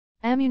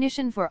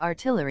ammunition for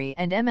artillery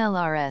and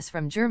MLRS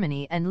from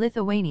Germany and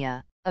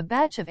Lithuania, a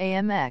batch of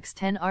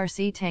AMX-10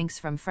 RC tanks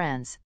from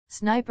France,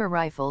 sniper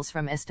rifles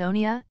from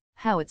Estonia,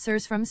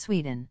 howitzers from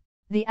Sweden.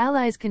 The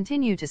Allies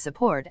continue to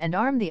support and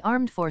arm the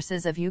armed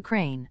forces of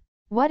Ukraine.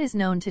 What is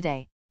known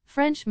today?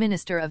 French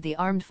Minister of the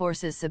Armed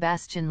Forces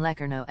Sebastien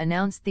Lecornu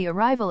announced the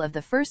arrival of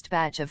the first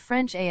batch of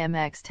French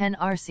AMX-10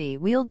 RC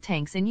wheeled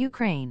tanks in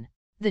Ukraine.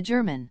 The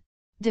German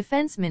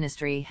Defense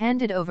Ministry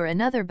handed over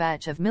another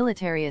batch of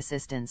military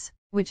assistance,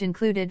 which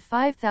included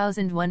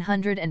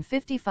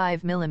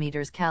 5,155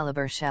 mm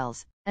caliber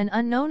shells, an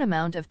unknown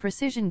amount of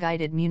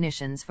precision-guided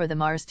munitions for the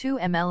MARS II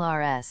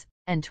MLRS,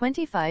 and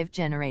 25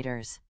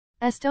 generators.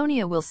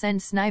 Estonia will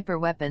send sniper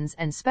weapons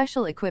and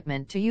special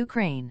equipment to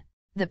Ukraine.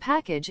 The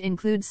package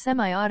includes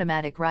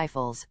semi-automatic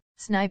rifles,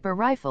 sniper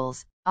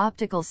rifles,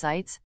 optical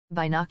sights,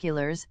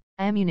 binoculars,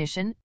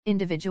 ammunition,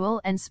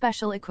 individual and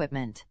special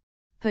equipment,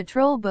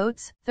 patrol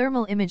boats,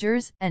 thermal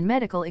imagers, and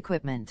medical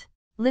equipment.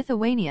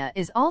 Lithuania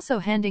is also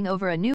handing over a new